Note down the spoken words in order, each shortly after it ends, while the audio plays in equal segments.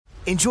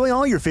Enjoy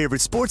all your favorite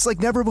sports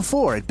like never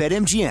before at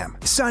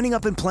BetMGM. Signing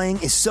up and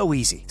playing is so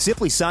easy.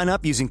 Simply sign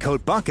up using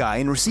code Buckeye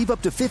and receive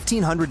up to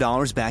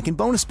 $1,500 back in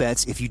bonus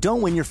bets if you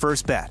don't win your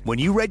first bet. When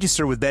you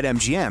register with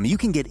BetMGM, you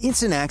can get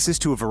instant access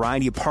to a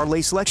variety of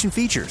parlay selection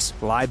features,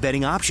 live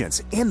betting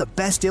options, and the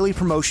best daily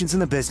promotions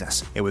in the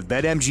business. And with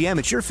BetMGM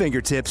at your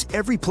fingertips,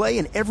 every play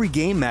and every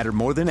game matter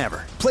more than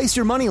ever. Place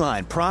your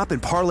moneyline, prop,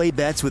 and parlay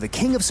bets with the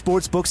king of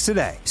sportsbooks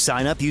today.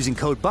 Sign up using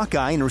code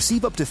Buckeye and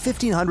receive up to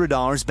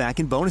 $1,500 back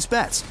in bonus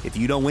bets if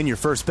you don't win your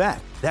first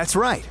bet. That's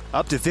right,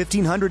 up to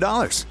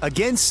 $1,500.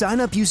 Again, sign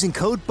up using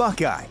code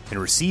Buckeye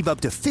and receive up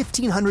to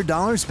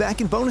 $1,500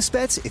 back in bonus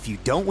bets if you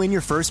don't win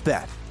your first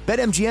bet.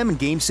 BetMGM and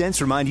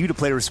GameSense remind you to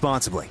play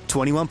responsibly.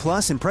 21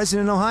 plus and present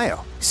in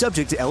Ohio.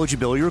 Subject to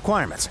eligibility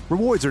requirements.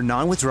 Rewards are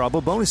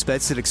non-withdrawable bonus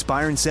bets that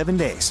expire in 7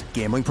 days.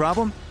 Gambling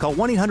problem? Call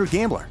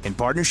 1-800-GAMBLER in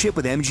partnership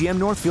with MGM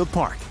Northfield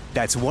Park.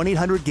 That's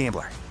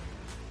 1-800-GAMBLER.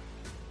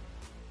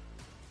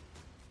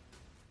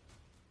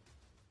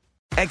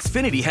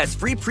 Xfinity has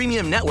free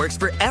premium networks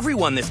for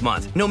everyone this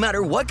month, no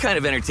matter what kind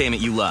of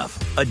entertainment you love.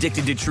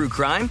 Addicted to true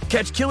crime?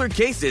 Catch killer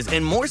cases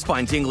and more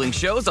spine-tingling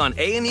shows on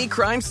A&E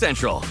Crime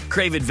Central.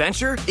 Crave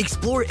adventure?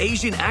 Explore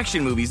Asian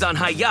action movies on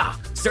Hi-YAH.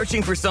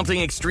 Searching for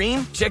something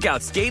extreme? Check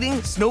out skating,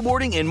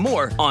 snowboarding, and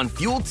more on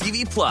Fuel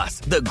TV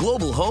Plus, the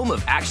global home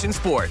of action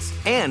sports.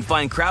 And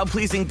find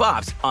crowd-pleasing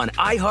bops on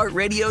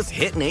iHeartRadio's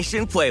Hit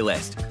Nation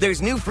playlist.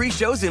 There's new free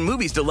shows and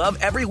movies to love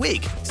every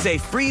week. Say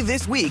free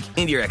this week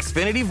in your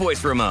Xfinity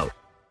voice remote.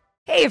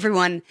 Hey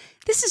everyone,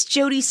 this is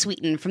Jody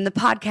Sweeten from the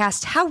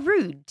podcast How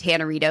Rude,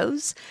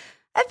 Tanneritos.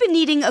 I've been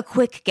needing a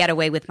quick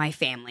getaway with my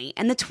family,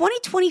 and the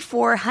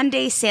 2024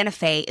 Hyundai Santa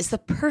Fe is the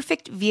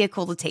perfect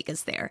vehicle to take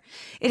us there.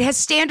 It has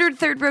standard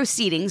third-row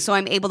seating, so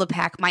I'm able to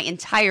pack my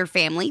entire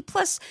family,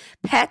 plus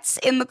pets,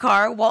 in the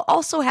car, while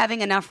also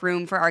having enough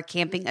room for our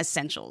camping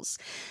essentials.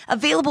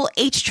 Available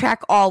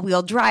H-Track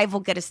all-wheel drive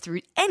will get us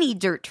through any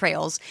dirt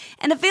trails,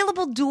 and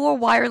available dual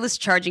wireless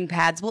charging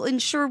pads will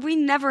ensure we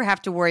never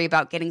have to worry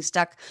about getting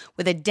stuck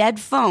with a dead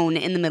phone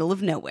in the middle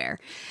of nowhere.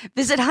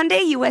 Visit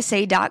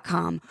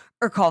HyundaiUSA.com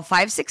or call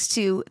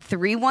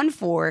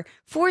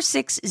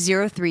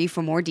 562-314-4603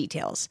 for more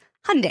details.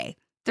 Hyundai,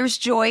 there's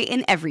joy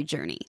in every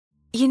journey.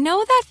 You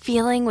know that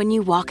feeling when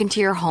you walk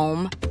into your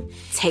home,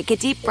 take a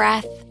deep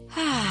breath,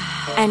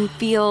 and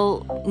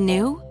feel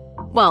new?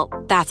 Well,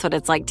 that's what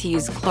it's like to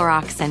use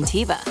Clorox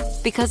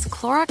Scentiva. Because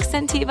Clorox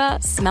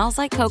Scentiva smells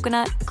like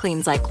coconut,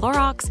 cleans like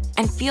Clorox,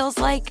 and feels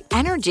like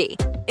energy.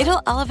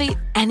 It'll elevate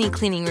any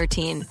cleaning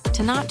routine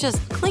to not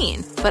just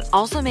clean, but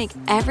also make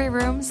every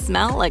room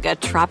smell like a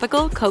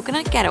tropical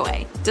coconut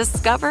getaway.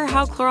 Discover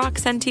how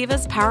Clorox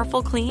Scentiva's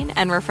powerful clean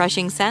and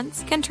refreshing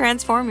scents can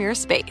transform your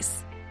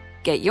space.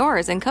 Get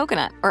yours in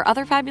coconut or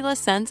other fabulous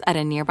scents at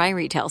a nearby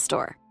retail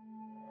store.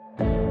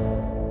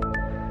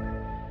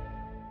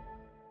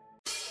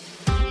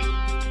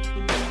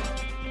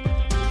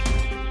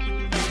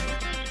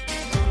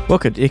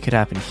 Welcome to It Could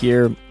Happen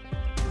Here,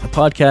 a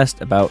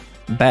podcast about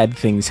bad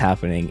things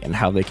happening and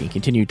how they can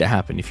continue to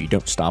happen if you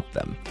don't stop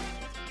them.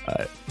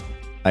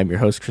 I'm your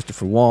host,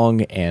 Christopher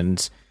Wong,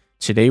 and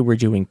today we're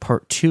doing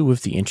part 2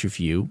 of the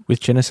interview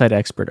with genocide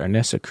expert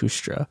Arnesa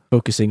Kustra,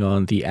 focusing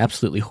on the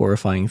absolutely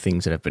horrifying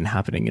things that have been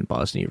happening in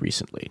Bosnia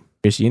recently.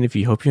 Here's the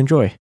interview. Hope you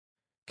enjoy.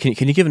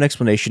 Can you give an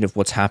explanation of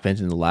what's happened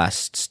in the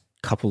last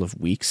couple of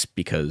weeks?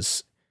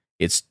 Because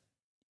it's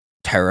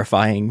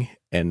terrifying,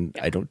 and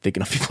I don't think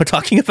enough people are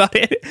talking about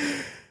it.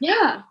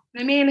 Yeah,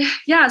 I mean,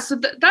 so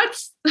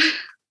that's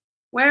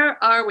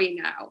where are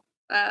we now?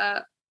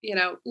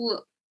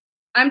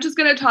 I'm just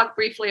going to talk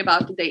briefly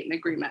about the Dayton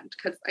Agreement,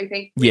 because I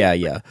think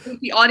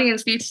the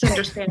audience needs to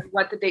understand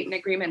what the Dayton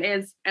Agreement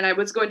is. And I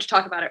was going to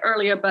talk about it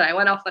earlier, but I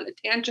went off on a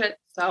tangent,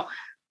 so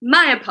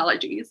my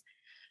apologies.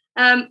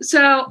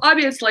 So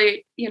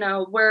obviously,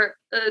 where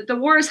the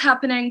war is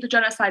happening, the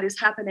genocide is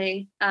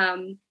happening.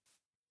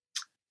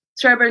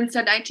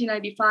 Srebrenica,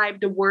 1995,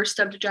 the worst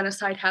of the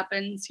genocide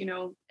happens.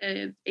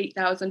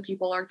 8,000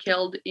 people are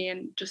killed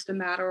in just a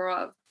matter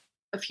of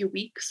a few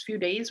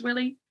days,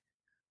 really.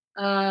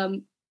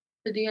 The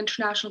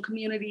international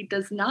community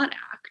does not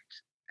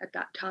act at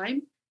that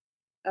time.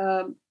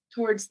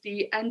 Towards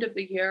the end of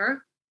the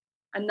year,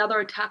 another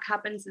attack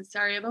happens in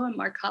Sarajevo and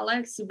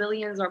Markale.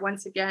 Civilians are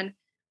once again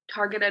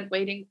targeted,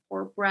 waiting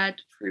for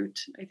bread, fruit.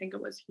 I think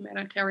it was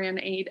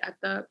humanitarian aid at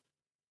the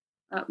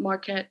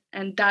market.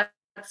 And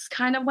that's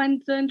kind of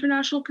when the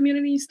international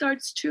community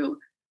starts to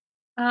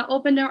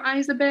open their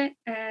eyes a bit,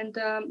 and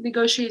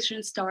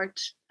negotiations start.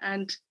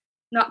 And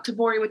not to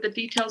bore you with the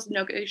details, the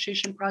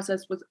negotiation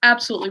process was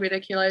absolutely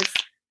ridiculous.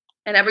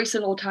 And every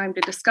single time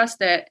they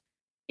discussed it,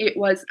 it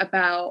was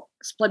about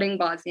splitting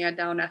Bosnia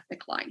down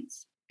ethnic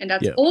lines. And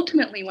that's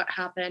ultimately what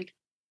happened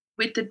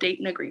with the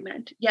Dayton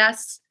Agreement.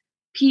 Yes,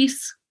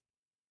 peace,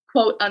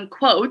 quote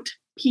unquote,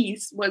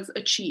 peace was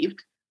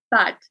achieved,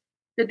 but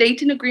the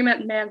Dayton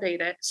Agreement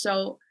mandated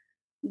so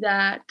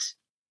that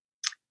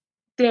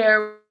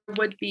there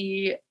would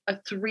be a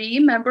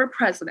 3-member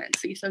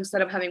presidency. So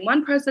instead of having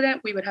one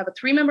president, we would have a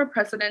 3-member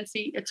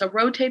presidency. It's a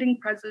rotating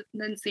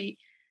presidency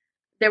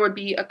there would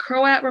be a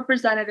Croat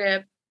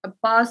representative, a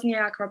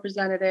Bosniak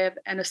representative,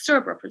 and a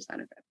Serb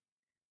representative.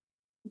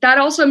 That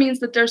also means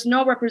that there's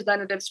no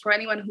representatives for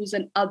anyone who's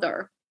an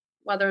other,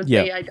 whether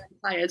they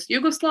identify as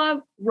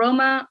Yugoslav,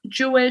 Roma,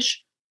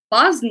 Jewish,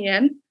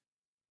 Bosnian,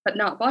 but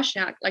not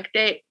Bosniak. Like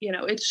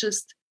it's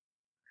just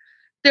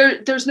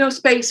there's no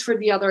space for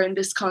the other in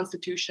this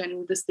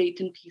constitution, the state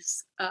and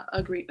peace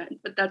agreement,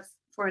 but that's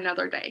for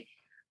another day.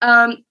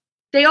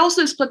 They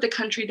also split the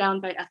country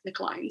down by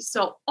ethnic lines.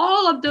 So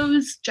all of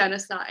those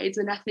genocides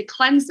and ethnic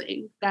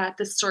cleansing that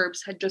the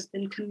Serbs had just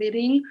been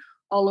committing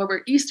all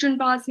over Eastern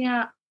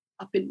Bosnia,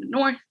 up in the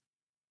north,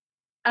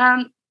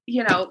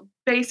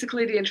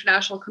 basically the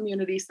international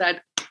community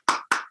said,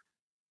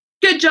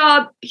 good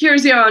job,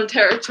 here's your own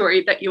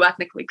territory that you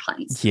ethnically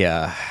cleansed.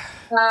 Yeah.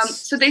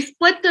 So they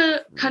split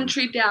the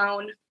country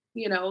down,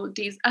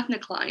 these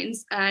ethnic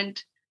lines,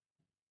 and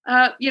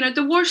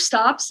the war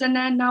stops, and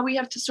then now we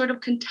have to sort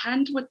of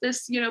contend with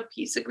this,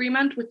 peace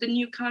agreement with the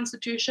new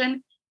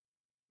constitution.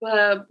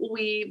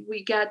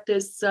 We get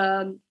this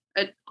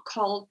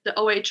called the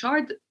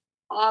OHR, the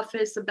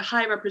Office of the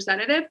High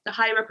Representative. The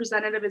High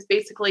Representative is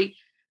basically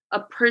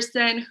a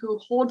person who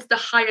holds the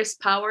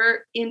highest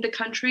power in the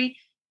country.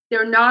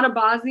 They're not a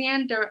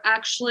Bosnian. They're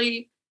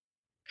actually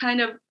kind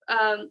of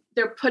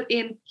they're put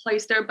in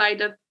place there by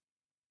the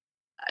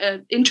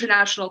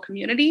international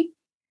community.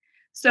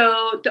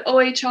 So the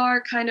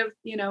OHR kind of,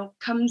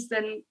 comes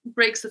and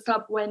breaks us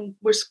up when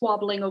we're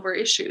squabbling over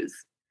issues.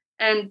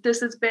 And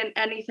this has been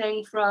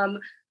anything from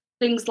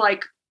things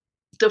like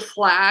the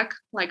flag,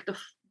 like the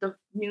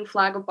new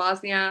flag of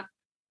Bosnia.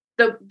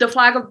 The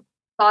flag of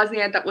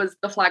Bosnia that was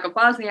the flag of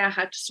Bosnia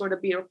had to sort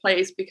of be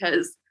replaced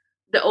because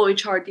the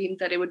OHR deemed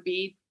that it would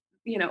be,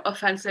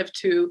 offensive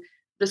to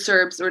the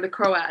Serbs or the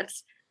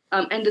Croats.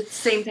 And the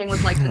same thing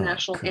with like the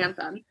national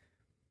anthem.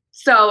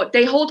 So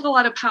they hold a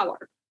lot of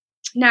power.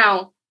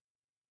 Now,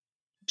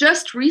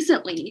 just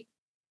recently,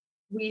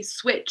 we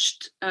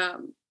switched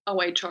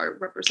OHR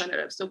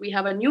representatives. So we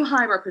have a new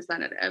high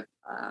representative.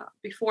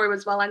 Before it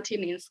was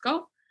Valentin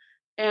Inzko.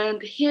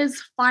 And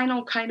his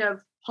final kind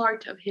of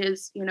part of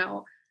his,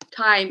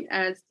 time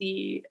as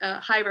the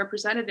high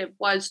representative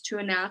was to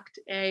enact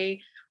a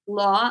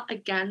law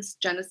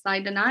against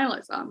genocide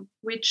denialism,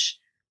 which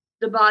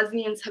the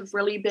Bosnians have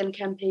really been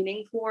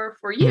campaigning for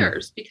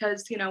years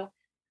because,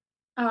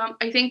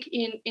 I think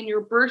in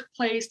your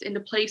birthplace, in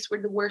the place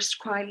where the worst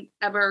crime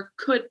ever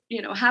could,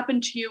 happen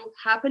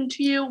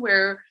to you,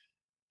 where,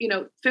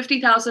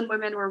 50,000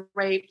 women were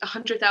raped,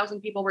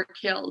 100,000 people were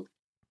killed,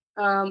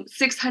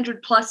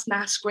 600 plus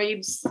mass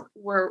graves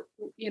were,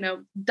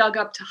 dug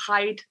up to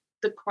hide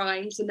the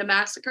crimes and the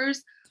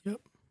massacres.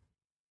 Yep.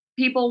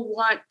 People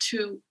want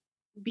to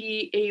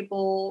be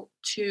able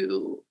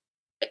to,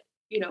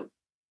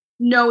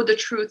 know the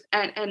truth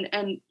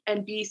and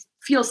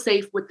feel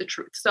safe with the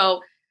truth.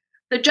 So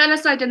the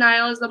genocide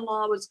denialism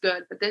law was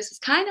good, but this is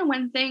kind of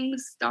when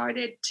things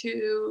started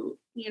to,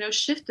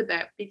 shift a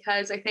bit,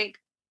 because I think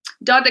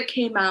Dodik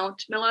came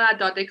out, Milorad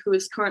Dodik, who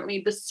is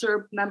currently the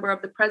Serb member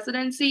of the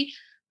presidency,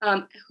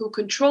 who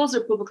controls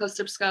Republika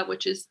Srpska,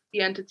 which is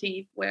the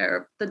entity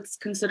that's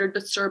considered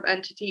the Serb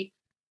entity,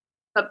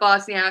 but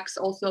Bosniaks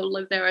also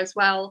live there as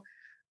well.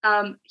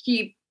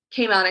 He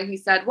came out and he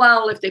said,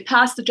 well, if they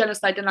pass the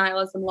genocide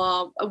denialism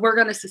law, we're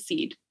going to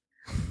secede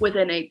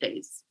within 8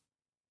 days.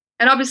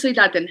 And obviously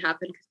that didn't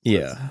happen.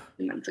 Yeah.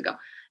 2 months ago.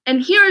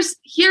 And here's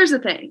the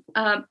thing.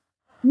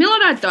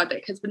 Milorad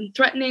Dodik has been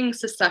threatening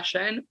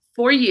secession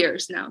for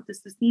years now.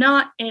 This is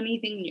not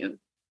anything new.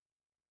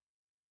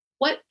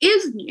 What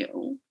is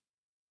new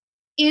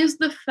is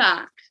the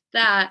fact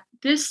that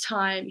this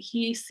time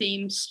he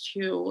seems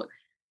to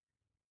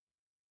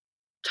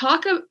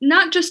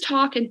not just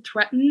talk and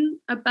threaten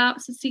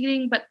about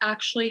seceding, but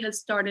actually has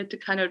started to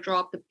kind of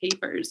drop the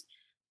papers.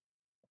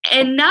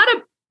 And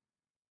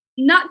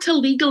not to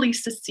legally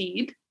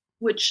secede,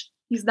 which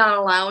he's not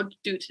allowed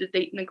due to the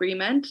Dayton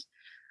Agreement,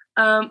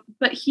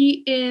 but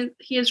he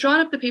has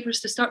drawn up the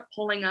papers to start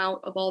pulling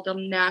out of all the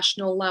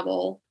national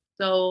level.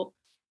 So,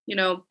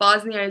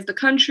 Bosnia is the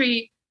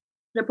country,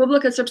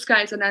 Republika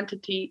Srpska is an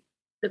entity,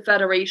 the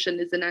Federation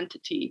is an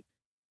entity,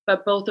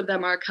 but both of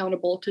them are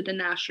accountable to the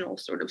national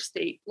sort of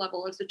state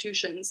level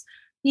institutions.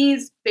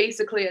 He's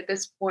basically at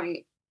this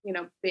point,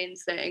 been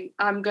saying,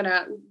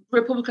 Republika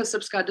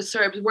Srpska, the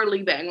Serbs, we're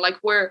leaving. Like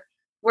we're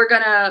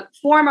gonna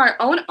form our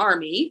own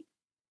army.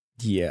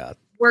 Yeah.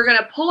 We're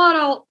gonna pull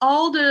out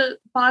all the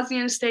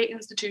Bosnian state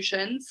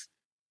institutions.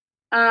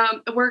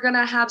 We're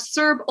gonna have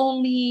Serb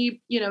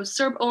only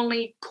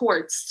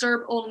courts,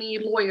 Serb only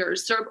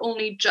lawyers, Serb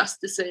only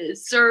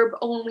justices, Serb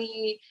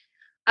only,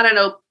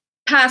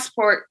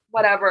 passport,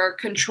 whatever,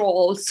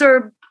 control,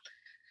 Serb,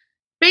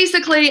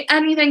 basically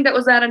anything that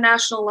was at a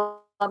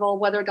national level,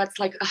 whether that's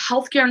like a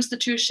healthcare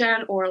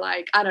institution or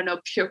like,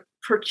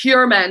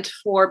 procurement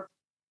for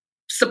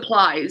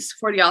supplies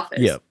for the office.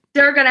 Yep.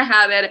 They're going to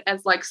have it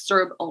as like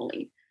Serb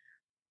only.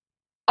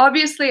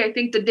 Obviously, I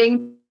think the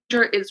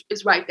danger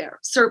is right there.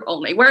 Serb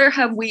only. Where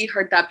have we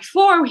heard that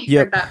before? We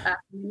heard that back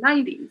in the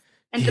 90s.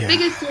 And the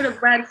biggest sort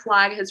of red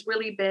flag has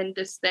really been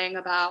this thing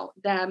about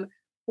them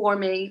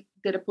forming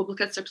the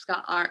Republika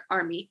Srpska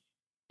army.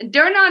 And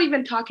they're not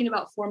even talking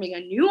about forming a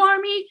new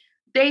army.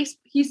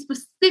 He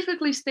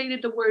specifically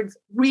stated the words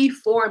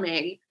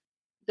reforming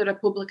the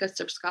Republika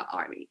Srpska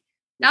army.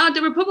 Now,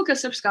 the Republika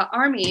Srpska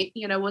army,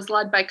 was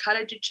led by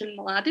Karadzic and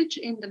Mladic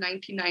in the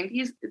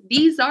 1990s.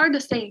 These are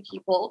the same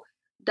people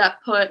that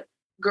put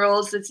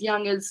girls as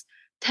young as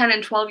 10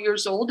 and 12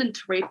 years old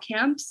into rape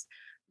camps,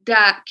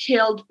 that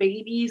killed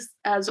babies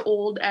as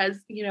old as,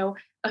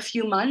 a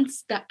few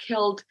months, that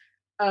killed,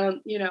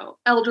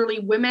 elderly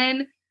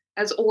women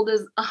as old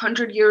as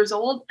 100 years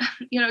old.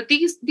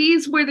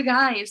 These were the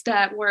guys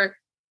that were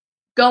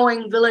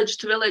going village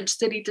to village,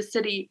 city to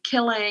city,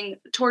 killing,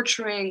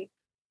 torturing,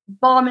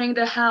 bombing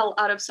the hell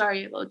out of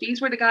Sarajevo.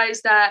 These were the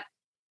guys that,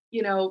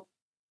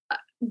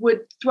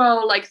 would throw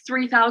like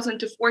 3,000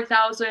 to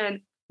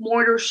 4,000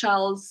 mortar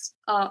shells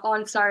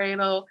on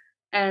Sarajevo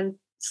and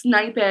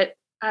snipe it.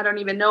 I don't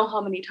even know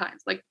how many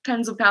times, like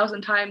tens of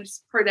thousands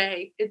times per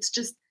day. It's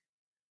just,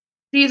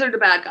 these are the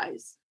bad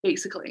guys,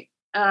 basically.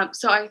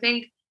 So I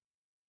think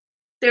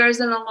there is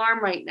an alarm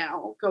right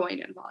now going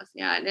in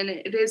Bosnia, and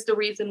it is the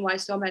reason why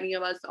so many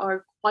of us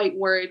are quite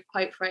worried,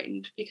 quite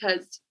frightened,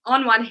 because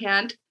on one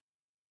hand,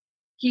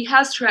 he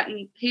has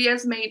threatened, he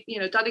has made,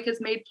 Dodik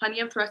has made plenty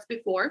of threats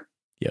before.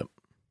 Yep.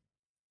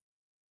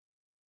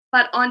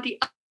 But on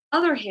the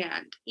other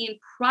hand, in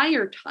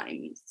prior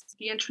times,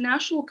 the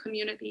international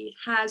community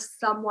has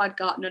somewhat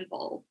gotten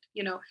involved.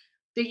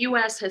 The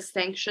US has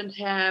sanctioned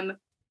him,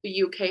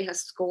 the UK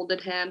has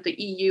scolded him, the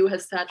EU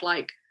has said,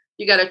 like,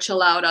 you got to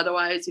chill out,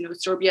 otherwise,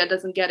 Serbia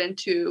doesn't get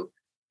into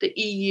the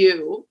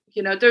EU.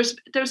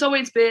 There's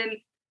always been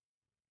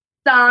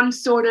some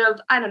sort of,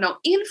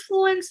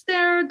 influence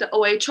there, the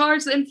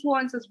OHR's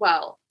influence as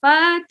well.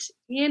 But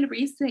in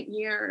recent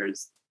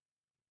years,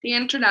 the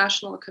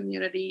international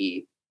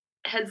community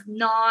has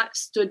not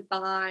stood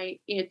by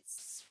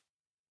its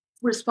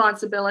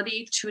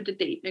responsibility to the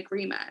Dayton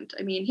Agreement.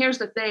 I mean, here's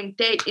the thing.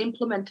 They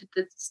implemented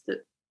this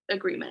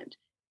agreement.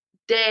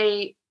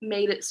 They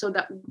made it so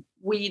that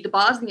we, the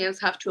Bosnians,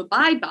 have to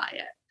abide by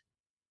it.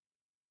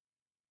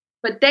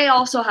 But they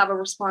also have a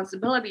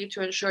responsibility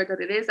to ensure that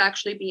it is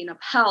actually being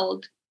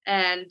upheld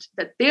and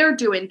that they're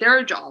doing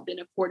their job in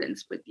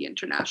accordance with the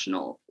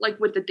international, like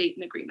with the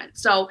Dayton Agreement.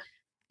 So,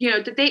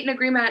 the Dayton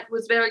Agreement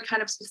was very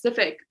kind of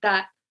specific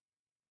that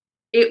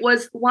it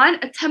was, one,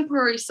 a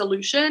temporary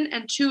solution,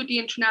 and two, the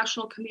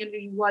international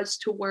community was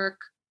to work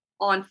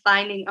on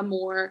finding a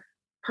more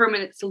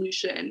permanent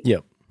solution.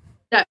 Yep.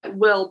 That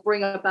will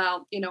bring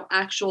about,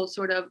 actual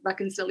sort of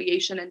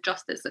reconciliation and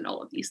justice and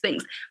all of these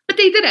things. But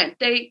they didn't.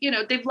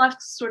 They've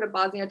left sort of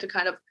Bosnia to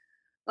kind of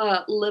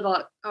live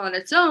on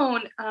its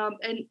own.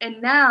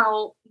 And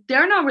now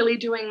they're not really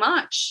doing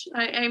much.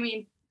 I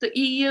mean, the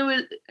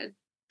EU,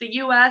 the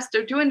US,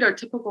 they're doing their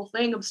typical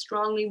thing of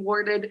strongly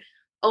worded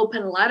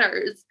open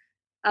letters.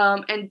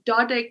 And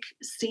Dodik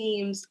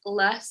seems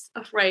less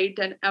afraid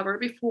than ever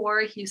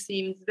before. He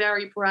seems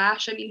very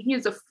brash. I mean, he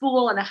is a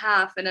fool and a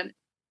half and an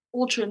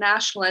ultra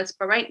nationalist,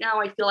 but right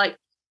now I feel like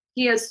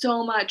he has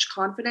so much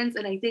confidence,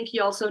 and I think he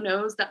also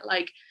knows that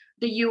like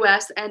the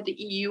US and the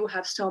EU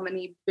have so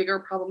many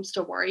bigger problems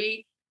to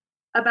worry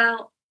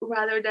about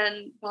rather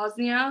than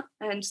Bosnia,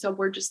 and so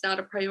we're just not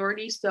a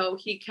priority, so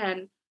he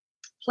can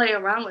play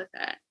around with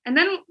it. And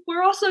then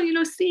we're also,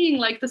 seeing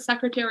like the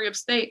Secretary of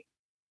State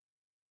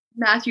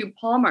Matthew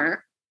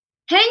Palmer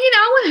hanging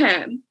out with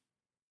him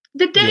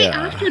the day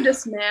after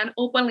this man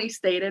openly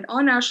stated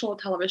on national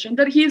television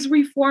that he is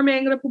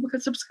reforming Republika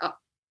Srpska.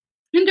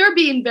 And they're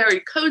being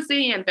very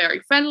cozy and very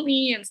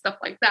friendly and stuff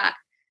like that.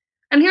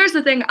 And here's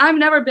the thing. I've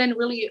never been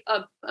really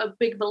a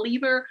big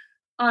believer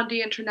on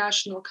the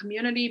international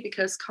community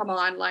because, come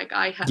on, like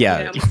I have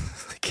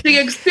the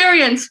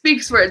experience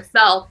speaks for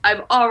itself.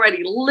 I've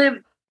already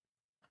lived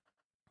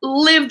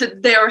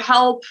their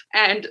help,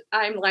 and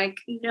I'm like,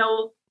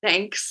 no,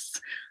 thanks.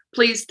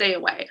 Please stay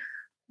away.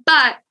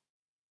 But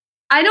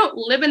I don't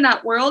live in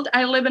that world.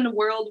 I live in a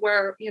world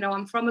where,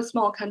 I'm from a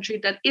small country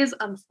that is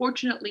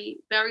unfortunately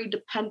very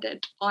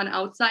dependent on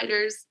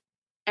outsiders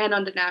and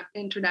on the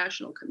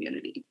international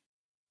community.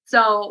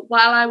 So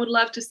while I would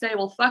love to say,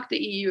 well, fuck the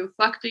EU,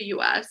 fuck the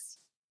US,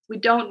 we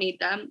don't need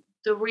them.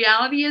 The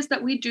reality is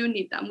that we do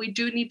need them. We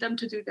do need them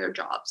to do their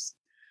jobs.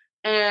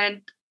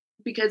 And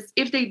because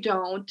if they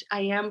don't,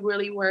 I am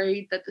really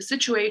worried that the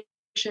situation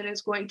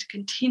is going to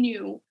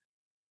continue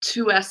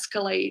to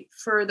escalate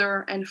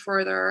further and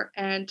further.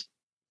 And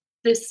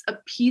this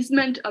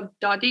appeasement of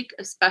Dodik,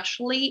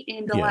 especially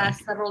in the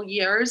last several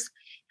years,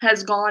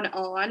 has gone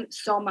on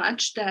so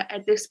much that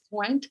at this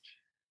point,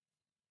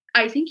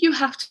 I think you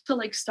have to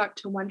start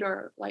to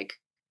wonder, does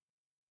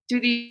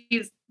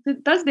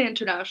the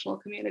international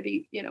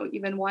community,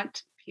 even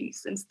want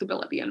peace and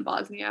stability in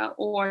Bosnia,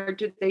 or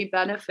do they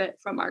benefit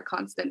from our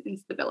constant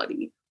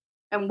instability?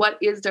 And what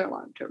is their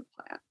long-term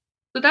plan?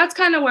 So that's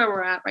kind of where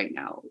we're at right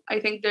now.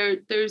 I think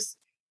there's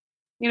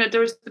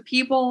the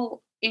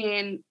people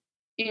in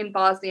in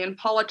Bosnian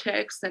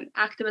politics and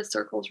activist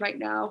circles right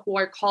now who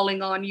are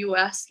calling on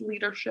US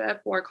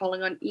leadership, who are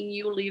calling on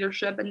EU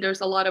leadership. And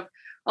there's a lot of,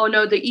 oh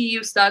no, the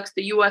EU sucks,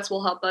 the US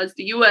will help us,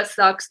 the US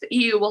sucks, the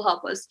EU will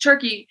help us,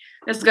 Turkey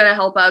is going to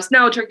help us,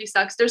 no, Turkey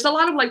sucks. There's a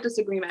lot of like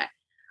disagreement.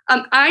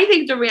 I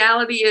think the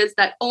reality is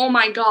that, oh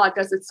my God,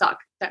 does it suck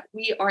that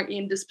we are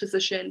in this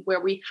position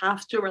where we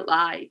have to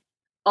rely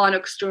on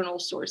external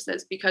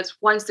sources, because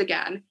once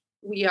again,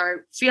 we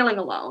are feeling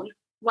alone.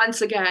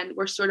 Once again,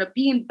 we're sort of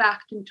being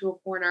backed into a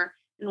corner.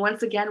 And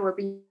once again, we're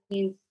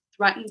being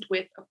threatened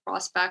with a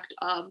prospect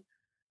of,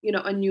 you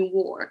know, a new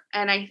war.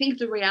 And I think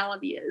the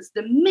reality is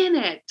the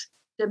minute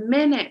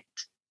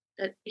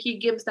that he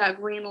gives that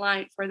green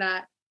light for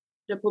that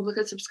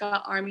Republika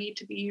Srpska army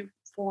to be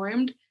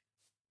formed,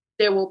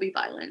 there will be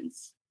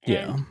violence.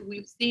 Yeah. And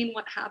we've seen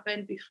what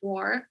happened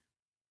before.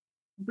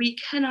 We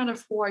cannot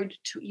afford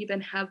to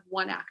even have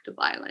one act of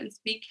violence.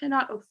 We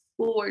cannot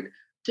afford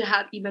to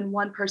have even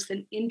one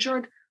person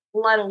injured,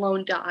 let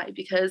alone die,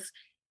 because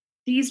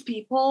these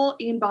people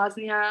in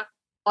Bosnia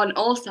on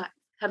all sides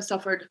have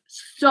suffered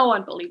so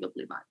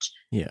unbelievably much.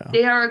 Yeah.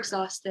 They are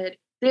exhausted.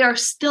 They are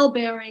still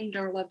burying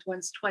their loved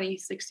ones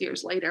 26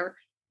 years later.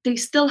 They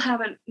still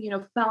haven't, you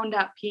know, found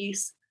that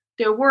peace.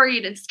 They're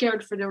worried and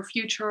scared for their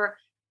future,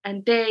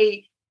 and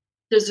they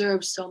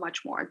deserve so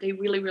much more. They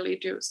really, really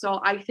do. So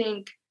I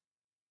think,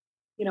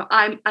 you know,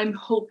 I'm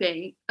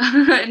hoping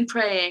and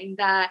praying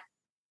that,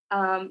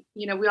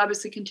 you know, we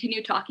obviously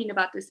continue talking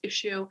about this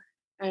issue,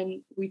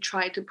 and we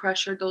try to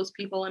pressure those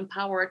people in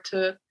power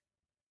to,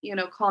 you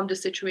know, calm the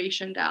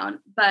situation down.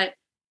 But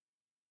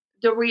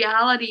the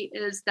reality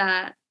is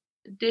that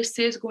this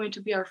is going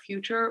to be our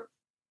future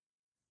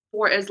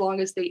for as long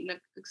as Dayton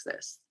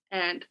exists.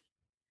 And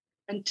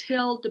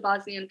until the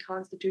Bosnian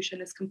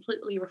constitution is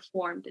completely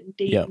reformed and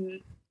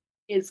Dayton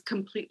is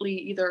completely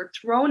either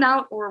thrown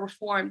out or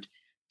reformed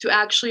to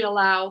actually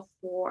allow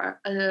for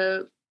a,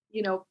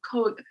 you know,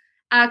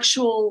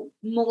 actual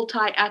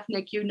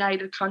multi-ethnic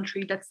united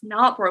country that's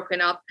not broken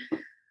up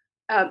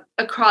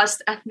across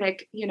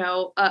ethnic, you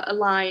know,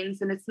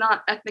 lines, and it's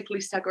not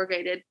ethnically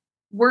segregated,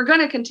 we're going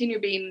to continue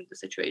being in the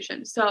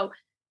situation. So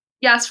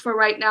yes, for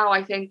right now,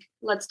 I think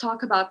let's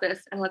talk about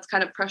this and let's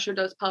kind of pressure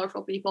those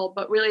powerful people.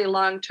 But really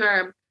long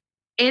term,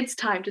 it's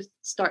time to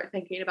start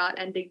thinking about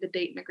ending the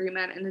Dayton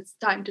Agreement. And it's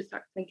time to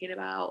start thinking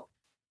about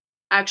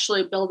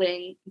actually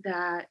building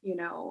that, you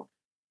know,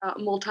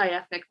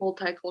 multi-ethnic,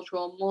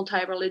 multicultural,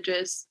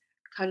 multi-religious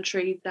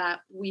country that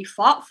we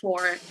fought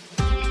for.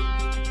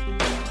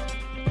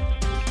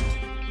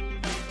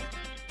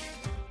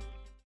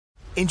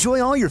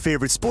 Enjoy all your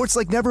favorite sports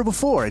like never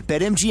before at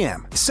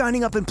BetMGM.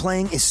 Signing up and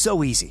playing is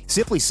so easy.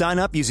 Simply sign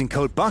up using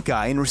code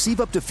Buckeye and receive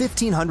up to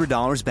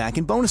 $1,500 back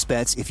in bonus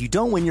bets if you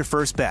don't win your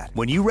first bet.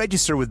 When you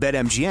register with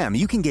BetMGM,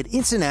 you can get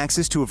instant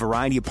access to a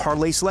variety of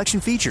parlay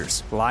selection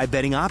features, live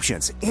betting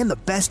options, and the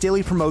best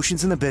daily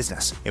promotions in the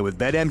business. And with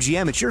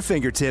BetMGM at your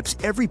fingertips,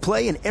 every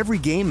play and every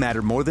game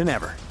matter more than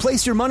ever.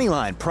 Place your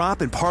moneyline,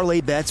 prop, and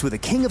parlay bets with the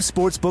king of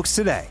sportsbooks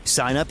today.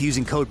 Sign up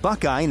using code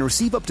Buckeye and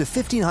receive up to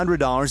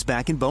 $1,500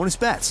 back in bonus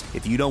bets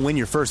if you don't win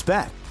your first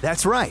bet.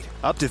 That's right,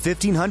 up to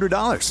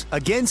 $1,500.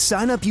 Again,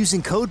 sign up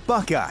using code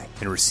Buckeye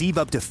and receive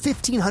up to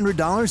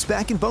 $1,500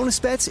 back in bonus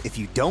bets if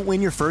you don't win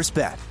your first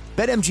bet.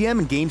 BetMGM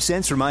and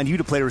GameSense remind you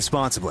to play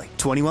responsibly.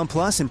 21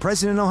 plus and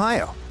present in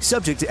Ohio.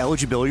 Subject to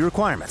eligibility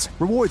requirements.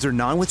 Rewards are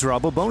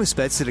non-withdrawable bonus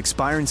bets that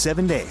expire in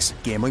 7 days.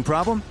 Gambling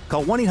problem?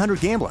 Call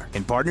 1-800-GAMBLER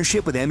in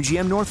partnership with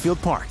MGM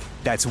Northfield Park.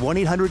 That's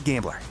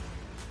 1-800-GAMBLER.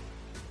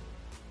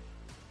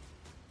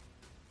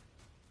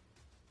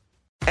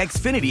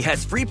 Xfinity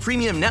has free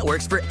premium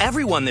networks for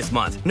everyone this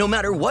month, no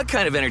matter what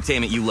kind of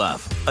entertainment you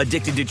love.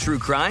 Addicted to true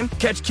crime?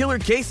 Catch killer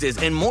cases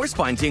and more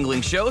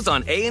spine-tingling shows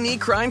on A&E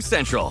Crime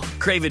Central.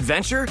 Crave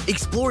adventure?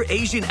 Explore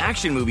Asian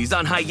action movies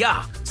on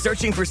Hi-YAH.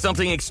 Searching for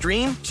something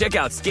extreme? Check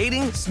out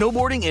skating,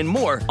 snowboarding, and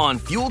more on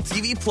Fuel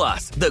TV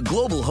Plus, the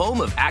global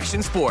home of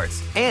action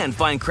sports. And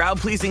find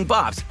crowd-pleasing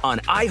bops on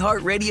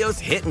iHeartRadio's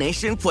Hit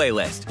Nation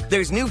playlist.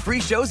 There's new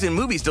free shows and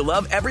movies to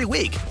love every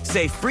week.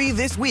 Say free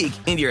this week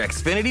in your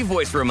Xfinity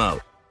voice remote.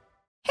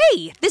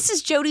 Hey, this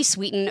is Jodie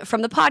Sweetin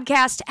from the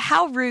podcast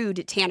How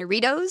Rude,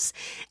 Tanneritos.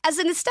 As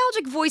a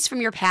nostalgic voice from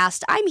your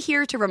past, I'm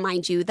here to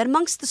remind you that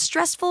amongst the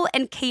stressful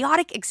and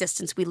chaotic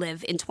existence we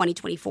live in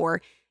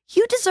 2024,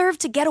 you deserve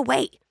to get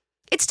away.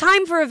 It's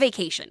time for a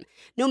vacation,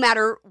 no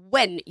matter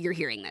when you're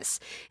hearing this.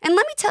 And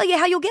let me tell you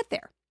how you'll get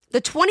there.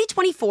 The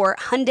 2024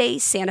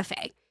 Hyundai Santa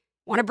Fe.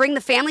 Want to bring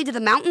the family to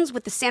the mountains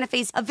with the Santa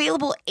Fe's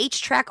available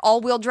H-Track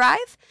all-wheel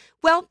drive?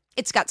 Well,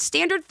 it's got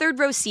standard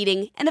third-row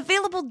seating and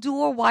available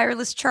dual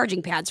wireless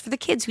charging pads for the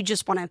kids who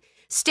just want to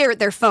stare at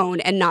their phone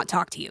and not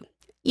talk to you.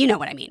 You know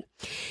what I mean.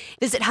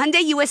 Visit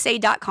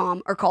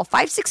HyundaiUSA.com or call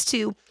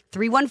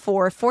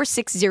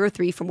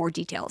 562-314-4603 for more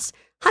details.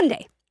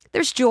 Hyundai,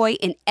 there's joy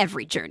in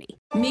every journey.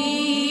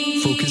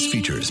 Focus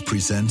Features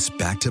presents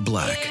Back to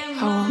Black.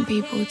 I want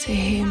people to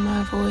hear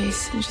my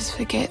voice and just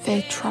forget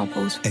their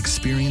troubles.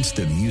 Experience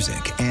the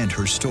music and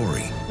her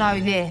story. Know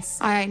this,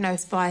 I ain't no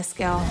Spice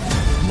Girl.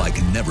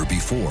 like never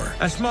before.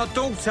 That's my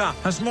daughter.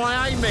 That's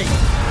my Amy.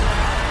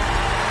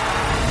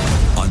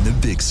 On the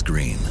big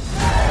screen.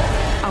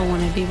 I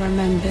want to be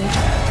remembered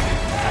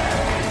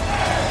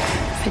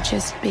for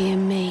just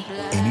being me.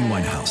 Amy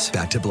Winehouse,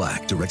 Back to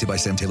Black, directed by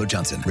Sam Taylor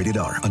Johnson. Rated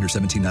R, under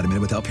 17, not a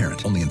minute without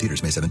parent. Only in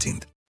theaters May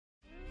 17th.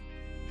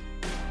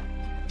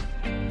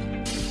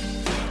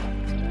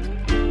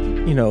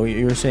 You know,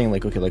 you were saying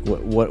like, okay, like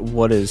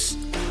what is,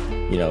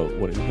 you know,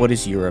 what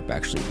does Europe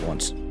actually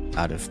want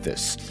out of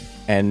this?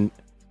 And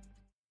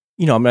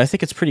you know, I mean, I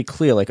think it's pretty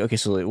clear. Like, okay,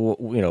 so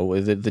you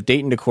know, the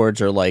Dayton Accords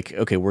are like,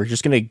 okay, we're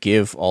just gonna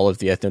give all of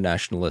the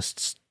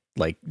ethno-nationalists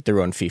like their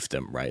own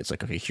fiefdom, right? It's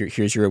like, okay,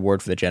 here's your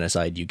reward for the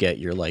genocide. You get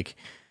your like,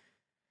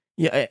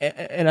 yeah,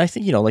 and I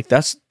think, you know, like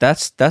that's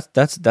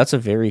a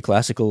very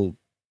classical,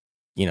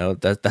 you know,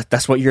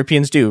 that's what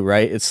Europeans do,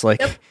 right? It's like,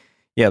 yep.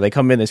 Yeah, they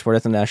come in, they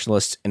support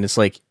ethno-nationalists, and it's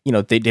like, you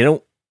know, they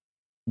don't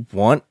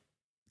want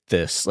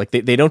this, like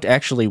they don't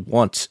actually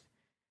want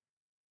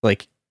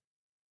like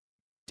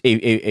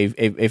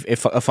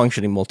a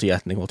functioning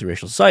multi-ethnic,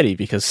 multiracial society,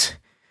 because,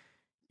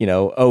 you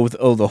know,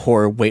 oh the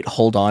horror, wait,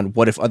 hold on,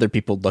 what if other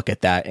people look at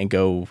that and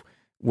go,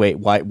 wait,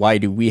 why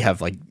do we have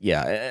like,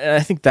 yeah, and I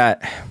think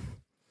that,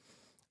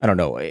 I don't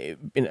know,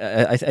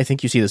 I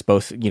think you see this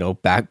both, you know,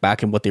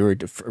 back in what they were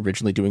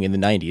originally doing in the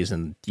 90s,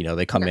 and, you know,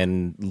 they come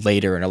in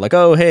later and are like,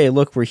 oh, hey,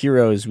 look, we're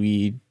heroes,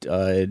 we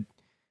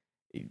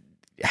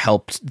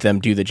helped them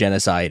do the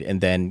genocide,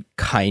 and then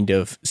kind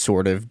of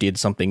sort of did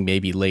something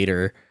maybe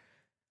later.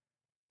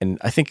 And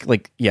I think,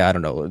 like, yeah, I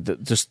don't know,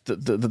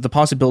 the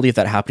possibility of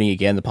that happening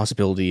again, the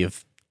possibility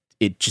of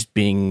it just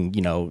being,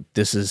 you know,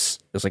 it's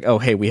like, oh,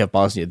 hey, we have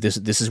Bosnia. This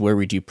is where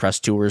we do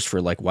press tours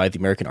for like why the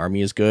American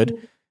army is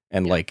good,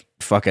 and like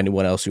fuck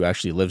anyone else who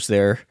actually lives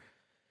there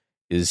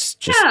is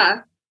just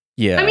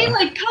yeah. I mean,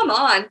 like, come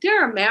on,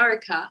 they're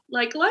America.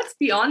 Like, let's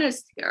be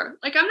honest here.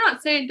 Like, I'm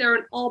not saying they're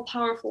an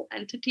all-powerful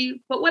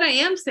entity, but what I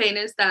am saying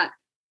is that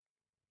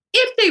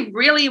if they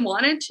really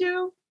wanted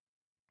to,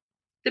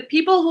 the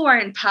people who are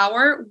in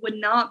power would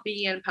not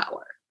be in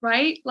power,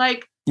 right?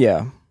 Like,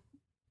 yeah.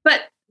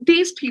 But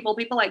these people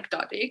like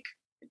Dodik,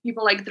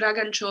 people like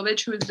Dragan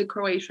Čović, who is the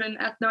Croatian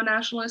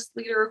ethno-nationalist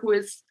leader, who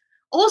is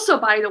also,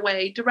 by the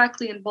way,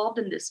 directly involved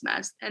in this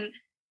mess.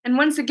 And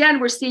once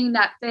again, we're seeing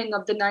that thing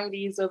of the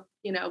 90s of,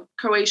 you know,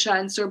 Croatia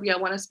and Serbia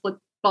want to split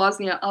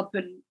Bosnia up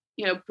and,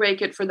 you know,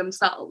 break it for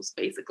themselves,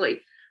 basically.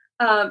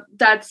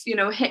 That's, you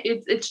know,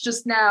 it's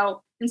just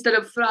now, instead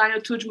of Franjo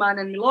Tuđman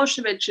and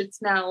Milošević,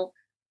 it's now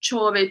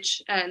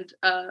Čović and,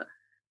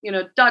 you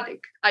know,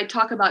 Dodik. I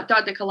talk about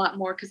Dodik a lot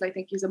more because I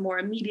think he's a more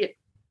immediate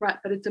threat,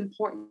 but it's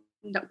important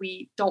that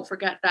we don't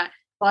forget that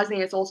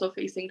Bosnia is also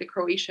facing the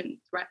Croatian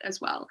threat as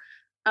well.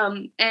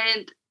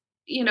 And,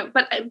 you know,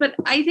 but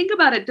I think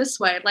about it this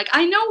way, like,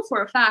 I know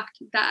for a fact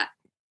that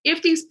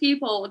if these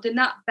people did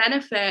not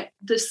benefit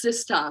the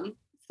system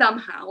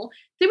somehow,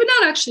 they would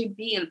not actually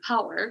be in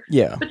power.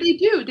 Yeah. But they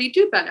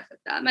do benefit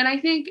them. And I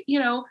think, you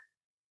know,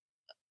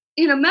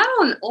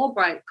 Madeleine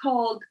Albright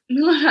called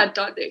Milorad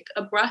Dodik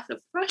a breath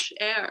of fresh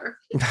air.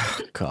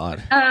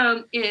 God.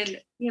 In,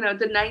 you know,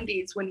 the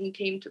 90s when he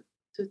came to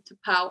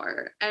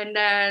power. And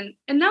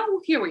now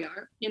here we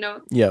are, you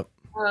know. Yep.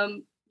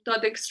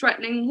 Dodik's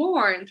threatening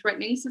war and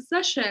threatening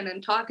secession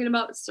and talking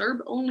about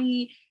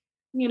Serb-only,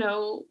 you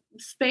know,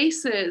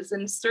 spaces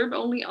and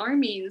Serb-only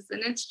armies.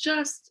 And it's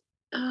just,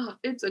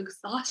 it's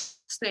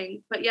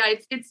exhausting. But yeah,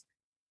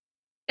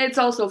 it's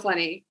also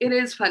funny. It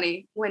is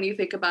funny when you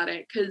think about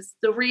it, because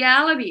the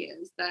reality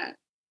is that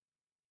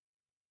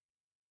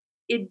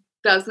it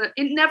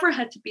never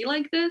had to be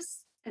like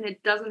this, and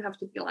it doesn't have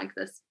to be like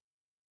this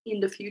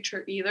in the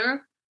future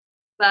either.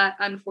 But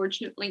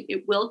unfortunately,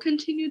 it will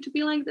continue to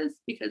be like this,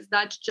 because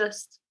that's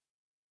just,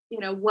 you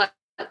know, what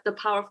the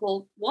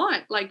powerful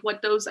want, like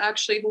what those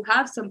actually who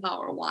have some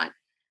power want.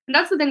 And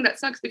that's the thing that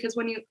sucks, because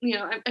when you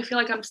know, I feel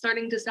like I'm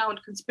starting to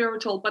sound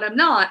conspiratorial, but I'm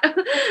not.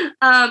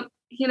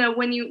 You know,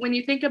 when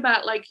you think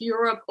about like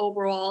Europe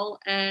overall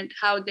and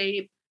how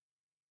they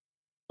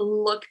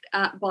looked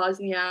at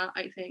Bosnia,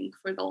 I think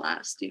for the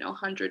last, you know,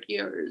 100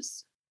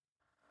 years,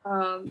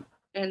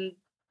 and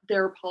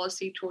their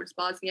policy towards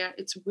Bosnia,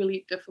 it's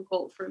really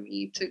difficult for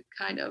me to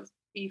kind of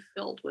be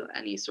filled with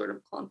any sort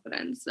of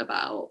confidence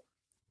about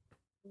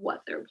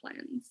what their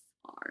plans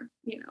are,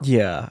 you know.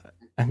 Yeah.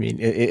 I mean,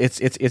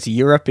 it's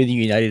Europe and the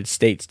United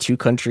States, two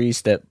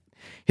countries that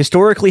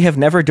historically have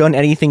never done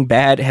anything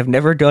bad, have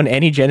never done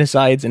any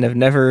genocides, and have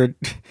never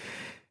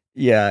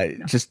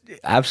just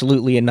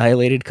absolutely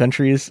annihilated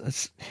countries.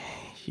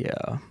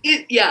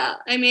 Yeah,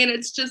 I mean,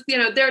 it's just, you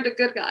know, they're the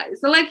good guys.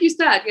 And like you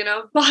said, you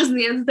know,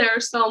 Bosnians there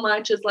so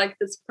much as like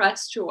this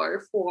press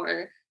tour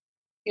for,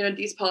 you know,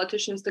 these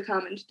politicians to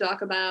come and to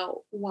talk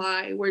about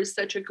why we're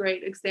such a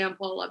great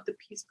example of the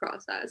peace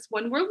process,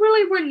 when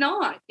we're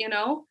not, you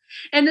know.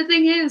 And the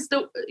thing is,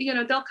 you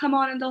know, they'll come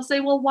on and they'll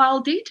say, well, while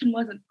Dayton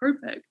wasn't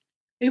perfect,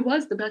 it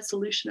was the best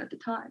solution at the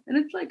time. And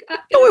it's like,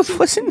 it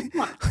wasn't.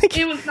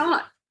 It was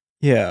not.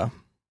 Yeah.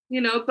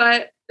 You know,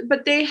 but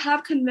they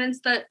have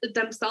convinced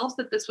themselves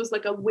that this was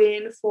like a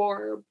win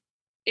for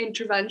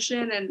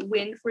intervention and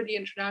win for the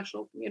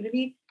international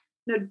community.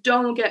 Now,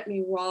 don't get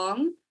me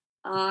wrong.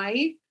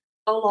 I,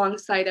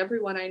 alongside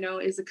everyone I know,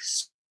 is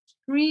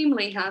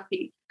extremely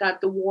happy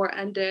that the war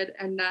ended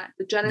and that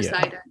the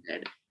genocide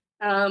ended.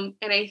 And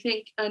I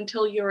think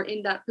until you're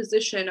in that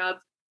position of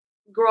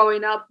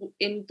growing up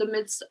in the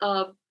midst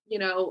of,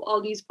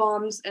 all these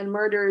bombs and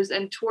murders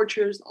and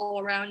tortures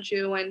all around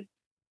you, and,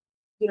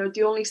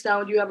 the only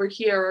sound you ever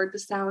hear are the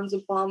sounds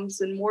of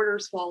bombs and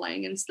mortars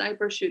falling and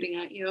snipers shooting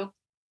at you,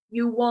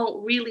 you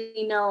won't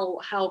really know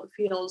how it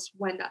feels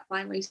when that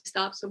finally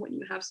stops and when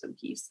you have some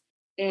peace,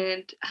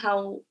 and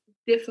how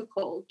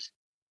difficult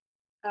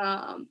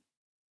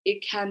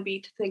it can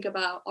be to think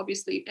about,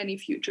 obviously, any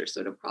future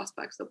sort of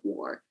prospects of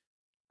war.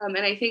 And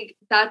I think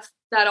that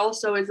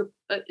also is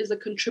a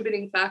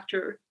contributing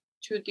factor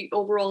to the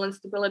overall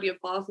instability of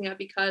Bosnia,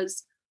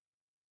 because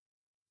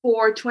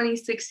for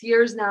 26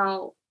 years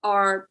now,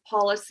 our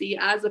policy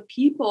as a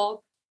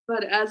people,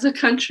 but as a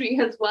country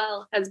as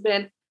well, has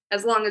been,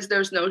 as long as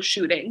there's no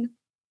shooting,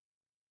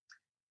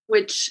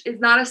 which is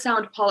not a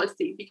sound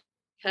policy,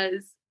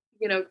 because,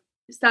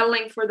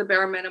 settling for the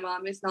bare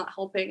minimum is not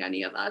helping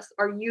any of us.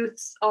 Our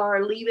youths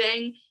are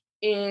leaving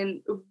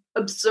in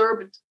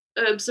absurd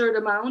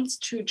amounts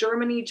to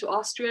Germany, to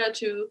Austria,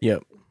 to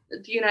the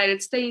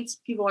United States.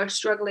 People are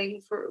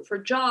struggling for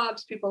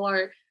jobs. People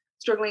are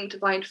struggling to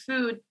find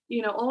food.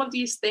 All of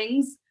these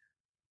things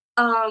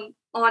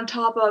on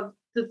top of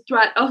the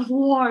threat of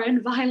war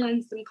and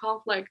violence and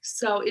conflict.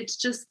 So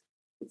it's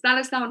not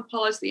a sound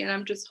policy, and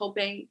I'm just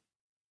hoping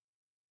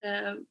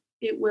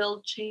it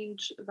will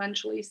change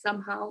eventually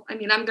somehow. I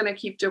mean, I'm going to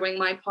keep doing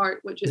my part,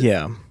 which is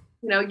yelling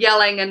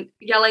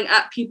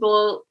at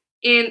people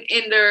in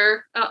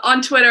their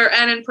on Twitter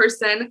and in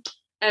person,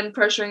 and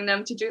pressuring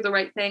them to do the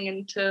right thing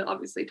and to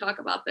obviously talk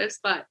about this.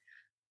 But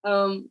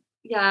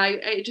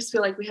I just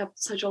feel like we have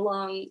such a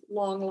long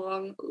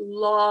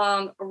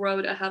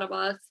road ahead of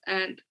us,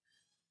 and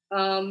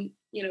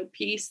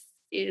peace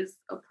is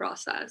a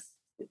process.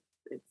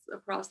 It's a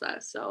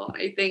process. So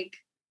I think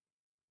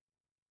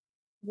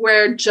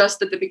we're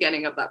just at the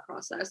beginning of that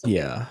process.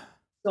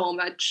 So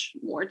much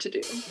more to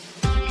do.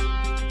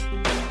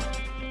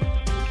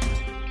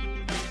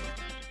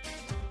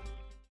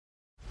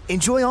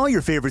 Enjoy all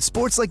your favorite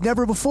sports like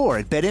never before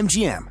at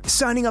BetMGM.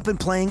 Signing up and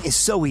playing is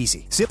so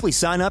easy. Simply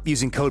sign up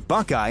using code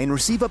Buckeye and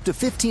receive up to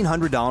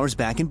 $1,500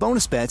 back in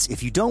bonus bets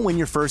if you don't win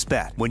your first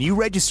bet. When you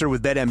register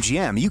with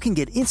BetMGM, you can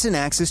get instant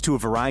access to a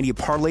variety of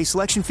parlay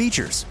selection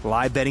features,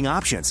 live betting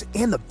options,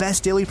 and the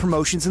best daily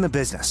promotions in the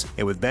business.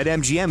 And with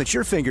BetMGM at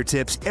your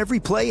fingertips, every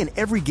play and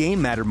every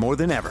game matter more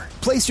than ever.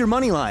 Place your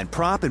moneyline,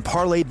 prop, and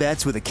parlay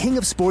bets with the king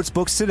of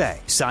sportsbooks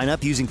today. Sign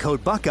up using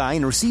code Buckeye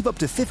and receive up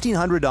to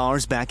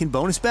 $1,500 back in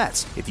bonus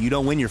bets if you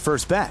don't win your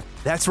first bet.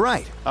 That's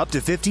right, up to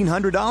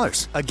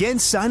 $1,500. Again,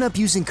 sign up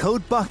using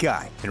code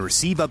Buckeye and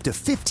receive up to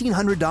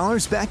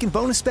 $1,500 back in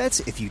bonus bets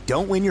if you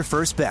don't win your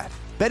first bet.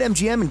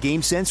 BetMGM and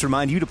GameSense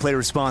remind you to play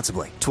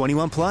responsibly.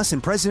 21 plus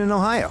and present in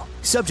Ohio.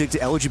 Subject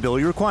to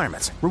eligibility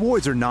requirements.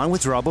 Rewards are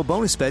non-withdrawable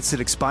bonus bets that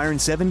expire in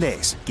 7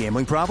 days.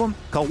 Gambling problem?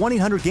 Call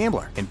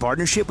 1-800-GAMBLER in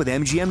partnership with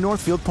MGM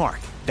Northfield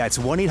Park. That's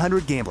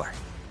 1-800-GAMBLER.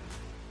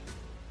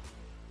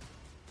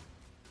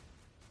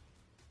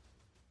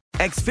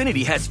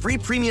 Xfinity has free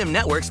premium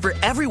networks for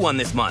everyone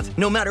this month,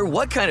 no matter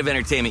what kind of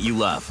entertainment you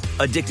love.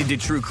 Addicted to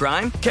true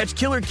crime? Catch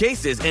killer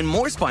cases and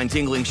more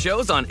spine-tingling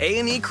shows on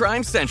A&E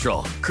Crime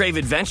Central. Crave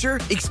adventure?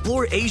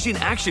 Explore Asian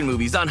action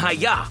movies on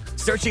Hi-YAH.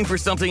 Searching for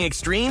something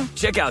extreme?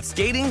 Check out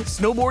skating,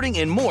 snowboarding,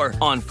 and more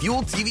on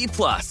Fuel TV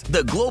Plus,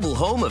 the global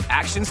home of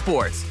action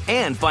sports.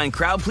 And find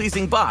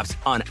crowd-pleasing bops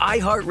on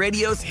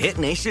iHeartRadio's Hit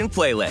Nation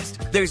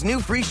playlist. There's new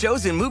free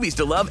shows and movies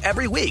to love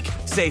every week.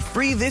 Say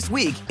free this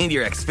week in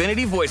your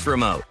Xfinity voice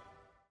remote.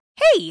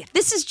 Hey,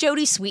 this is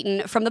Jodie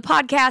Sweetin from the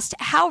podcast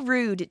How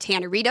Rude,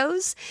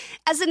 Tanneritos.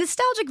 As a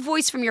nostalgic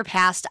voice from your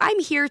past, I'm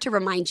here to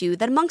remind you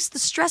that amongst the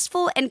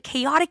stressful and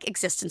chaotic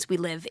existence we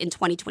live in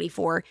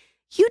 2024,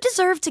 you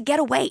deserve to get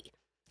away.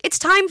 It's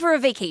time for a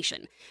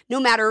vacation, no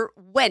matter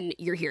when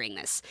you're hearing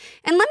this.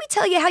 And let me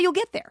tell you how you'll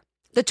get there.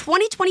 The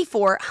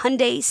 2024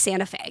 Hyundai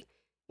Santa Fe.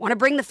 Want to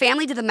bring the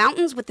family to the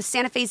mountains with the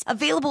Santa Fe's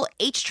available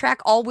H-Track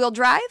all-wheel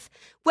drive?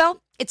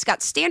 Well, it's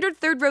got standard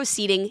third-row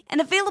seating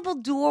and available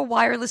dual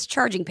wireless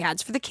charging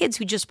pads for the kids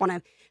who just want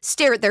to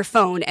stare at their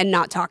phone and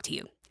not talk to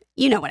you.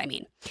 You know what I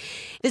mean.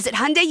 Visit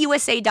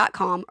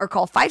HyundaiUSA.com or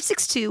call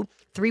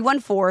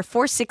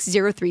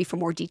 562-314-4603 for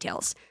more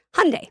details.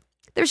 Hyundai,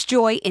 there's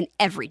joy in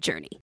every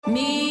journey.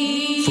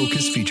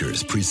 Focus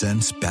Features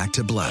presents Back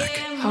to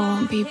Black. I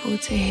want people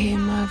to hear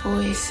my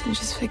voice and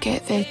just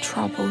forget their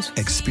troubles.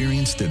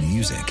 Experience the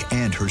music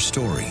and her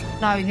story.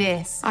 Know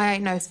this, I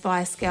ain't no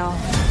Spice Girl.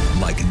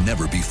 Like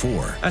never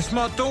before. That's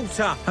my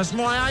daughter. That's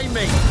my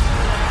Amy.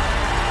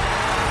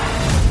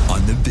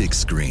 On the big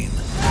screen.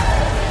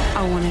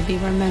 I want to be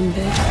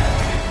remembered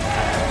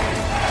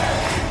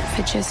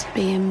for just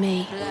being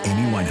me.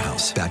 Amy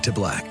Winehouse, Back to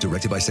Black,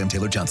 directed by Sam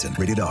Taylor Johnson.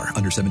 Rated R,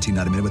 under 17,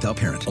 not a minute without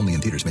parent. Only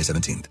in theaters May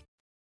 17th.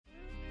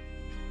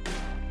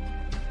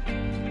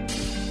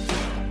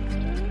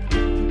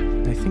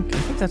 I think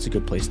think that's a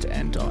good place to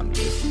end on.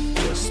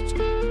 Just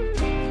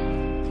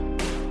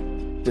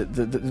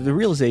the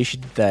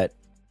realization that,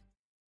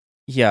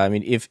 yeah, I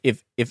mean,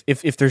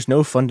 if there's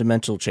no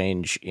fundamental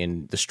change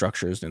in the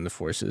structures and the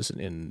forces and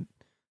in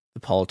the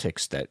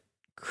politics that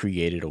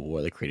created a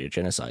war, that created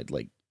genocide,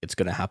 like, it's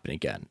going to happen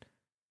again.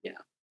 Yeah.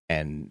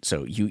 And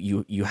so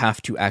you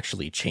have to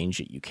actually change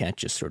it. You can't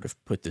just sort of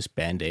put this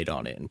Band-Aid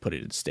on it and put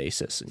it in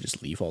stasis and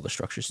just leave all the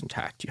structures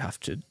intact. You have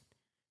to,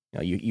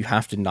 you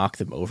have to knock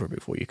them over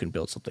before you can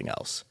build something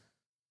else.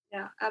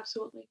 Yeah,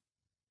 absolutely.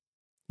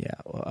 Yeah.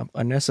 Well,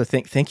 Anessa,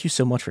 thank you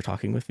so much for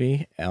talking with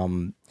me.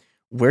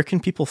 Where can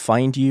people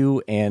find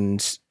you,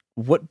 and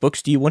what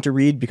books do you want to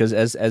read? Because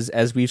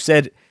as we've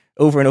said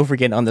over and over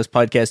again on this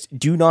podcast,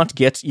 do not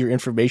get your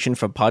information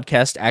from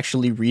podcasts.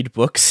 Actually read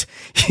books.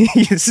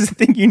 This is the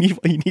thing you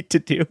need to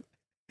do.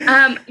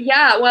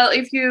 Yeah, well,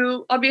 if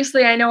you,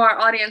 obviously I know our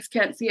audience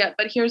can't see it,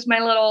 but here's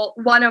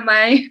one of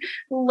my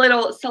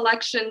little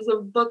selections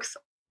of books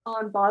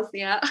on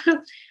Bosnia.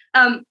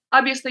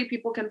 Obviously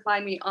people can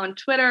find me on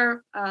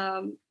Twitter,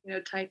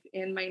 type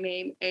in my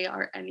name,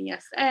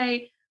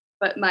 ARNESA,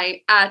 but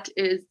my @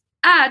 is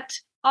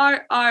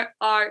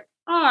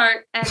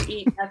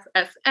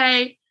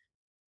 @RRRRNESSA.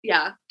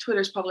 Yeah,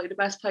 Twitter's probably the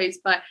best place,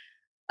 but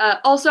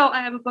also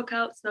I have a book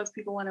out, so if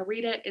people want to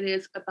read it, it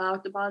is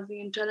about the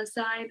Bosnian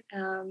genocide,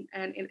 and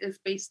it is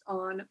based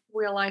on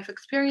real life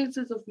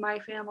experiences of my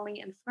family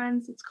and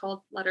friends. It's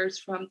called Letters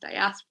from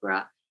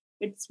Diaspora.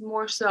 It's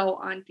more so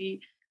on the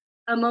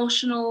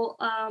emotional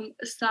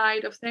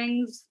side of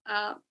things,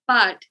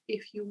 but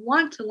if you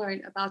want to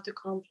learn about the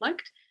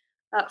conflict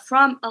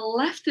from a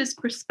leftist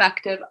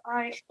perspective,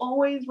 I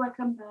always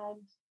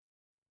recommend,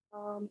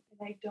 and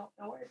I don't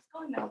know where it's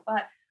going now,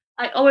 but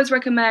I always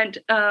recommend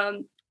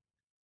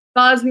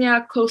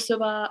Bosnia,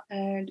 Kosovo,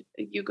 and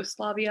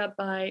Yugoslavia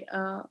by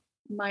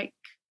Mike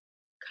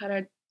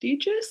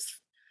Karadzic.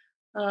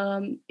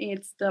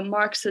 It's the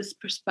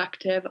Marxist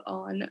perspective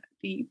on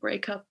the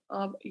breakup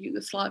of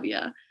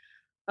Yugoslavia.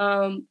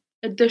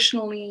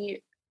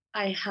 Additionally,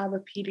 I have a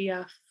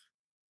PDF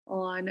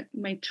on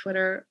my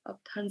Twitter of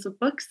tons of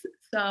books.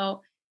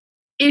 So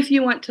if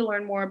you want to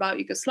learn more about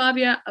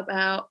Yugoslavia,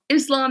 about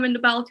Islam in the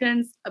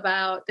Balkans,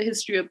 about the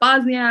history of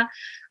Bosnia,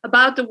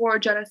 about the war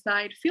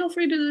genocide, feel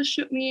free to just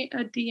shoot me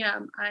a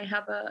DM. I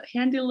have a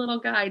handy little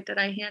guide that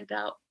I hand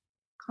out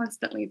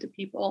constantly to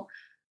people.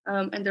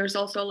 And there's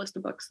also a list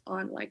of books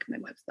on like my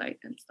website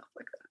and stuff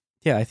like that.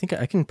 Yeah, I think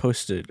I can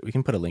post it. We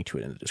can put a link to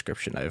it in the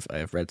description.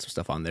 I've read some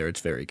stuff on there.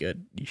 It's very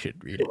good. You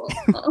should read it.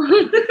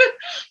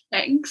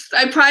 Thanks.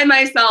 I pride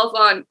myself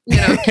on,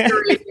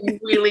 curating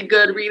really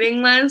good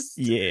reading lists.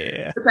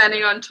 Yeah.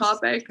 Depending on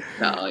topic.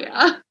 So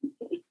yeah.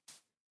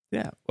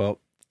 Yeah.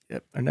 Well,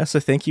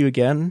 Anessa, thank you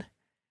again.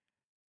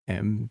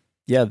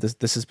 Yeah,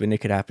 this has been It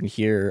Could Happen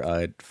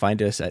Here.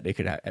 Find us at It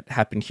Could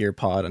Happen Here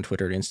Pod on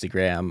Twitter and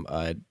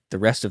Instagram. The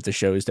rest of the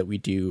shows that we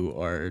do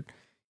you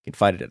can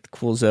find it at the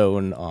Cool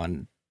Zone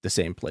on the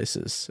same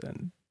places.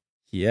 And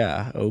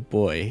yeah, oh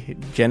boy,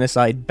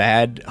 genocide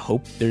bad.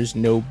 Hope there's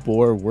no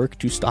more work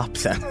to stop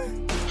them.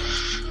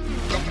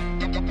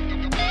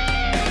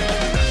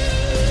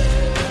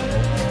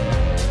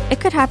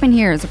 It Could Happen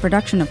Here is a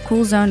production of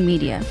Cool Zone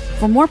Media.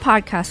 For more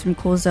podcasts from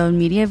Cool Zone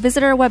Media,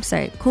 visit our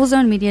website,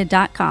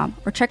 coolzonemedia.com,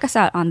 or check us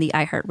out on the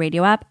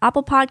iHeartRadio app,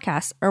 Apple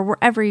Podcasts, or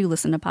wherever you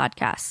listen to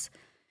podcasts.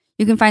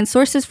 You can find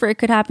sources for It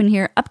Could Happen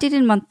Here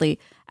updated monthly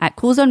at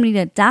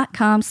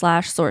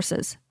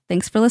coolzonemedia.com/sources.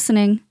 Thanks for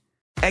listening.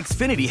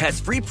 Xfinity has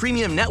free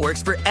premium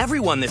networks for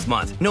everyone this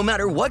month, no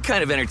matter what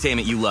kind of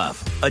entertainment you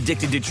love.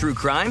 Addicted to true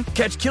crime?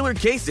 Catch killer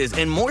cases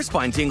and more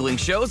spine-tingling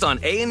shows on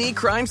A&E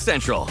Crime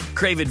Central.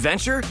 Crave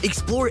adventure?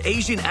 Explore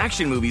Asian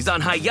action movies on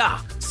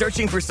Hi-YAH.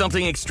 Searching for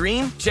something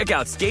extreme? Check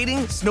out skating,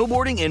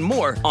 snowboarding, and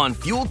more on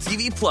Fuel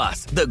TV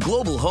Plus, the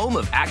global home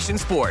of action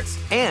sports.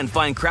 And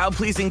find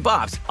crowd-pleasing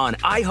bops on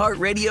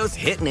iHeartRadio's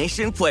Hit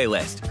Nation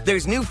playlist.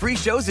 There's new free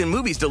shows and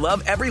movies to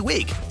love every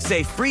week.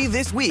 Say free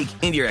this week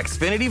in your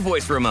Xfinity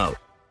voice remote.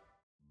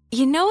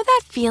 You know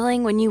that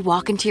feeling when you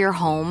walk into your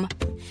home,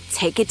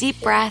 take a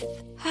deep breath,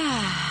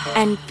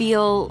 and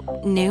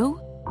feel new?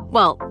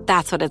 Well,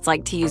 that's what it's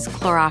like to use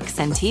Clorox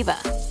Scentiva.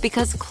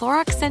 Because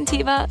Clorox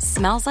Scentiva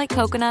smells like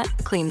coconut,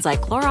 cleans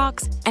like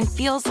Clorox, and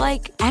feels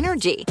like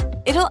energy.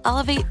 It'll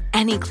elevate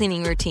any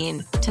cleaning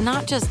routine to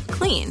not just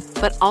clean,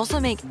 but also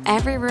make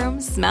every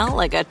room smell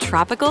like a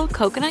tropical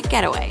coconut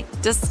getaway.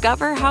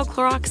 Discover how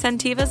Clorox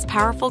Scentiva's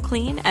powerful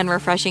clean and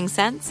refreshing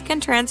scents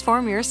can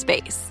transform your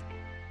space.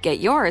 Get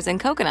yours in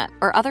coconut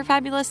or other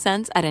fabulous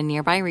scents at a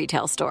nearby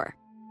retail store.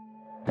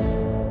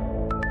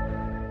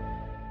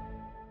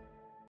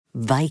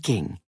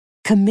 Viking,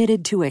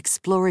 committed to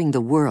exploring the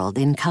world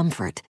in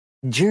comfort.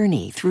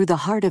 Journey through the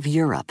heart of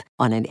Europe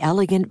on an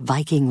elegant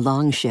Viking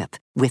longship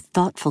with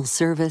thoughtful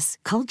service,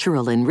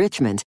 cultural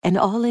enrichment, and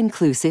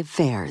all-inclusive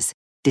fares.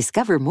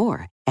 Discover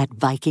more at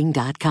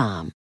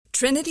Viking.com.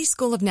 Trinity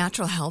School of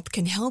Natural Health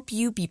can help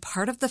you be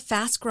part of the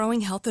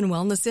fast-growing health and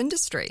wellness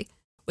industry.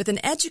 With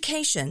an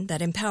education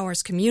that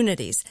empowers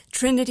communities,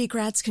 Trinity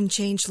grads can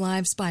change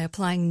lives by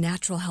applying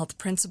natural health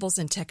principles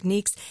and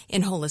techniques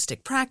in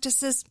holistic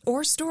practices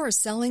or stores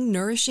selling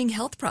nourishing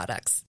health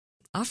products.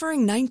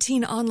 Offering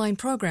 19 online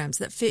programs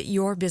that fit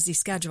your busy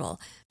schedule,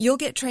 you'll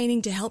get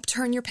training to help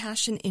turn your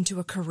passion into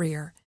a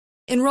career.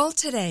 Enroll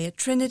today at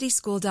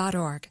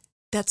trinityschool.org.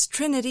 That's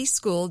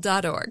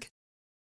trinityschool.org.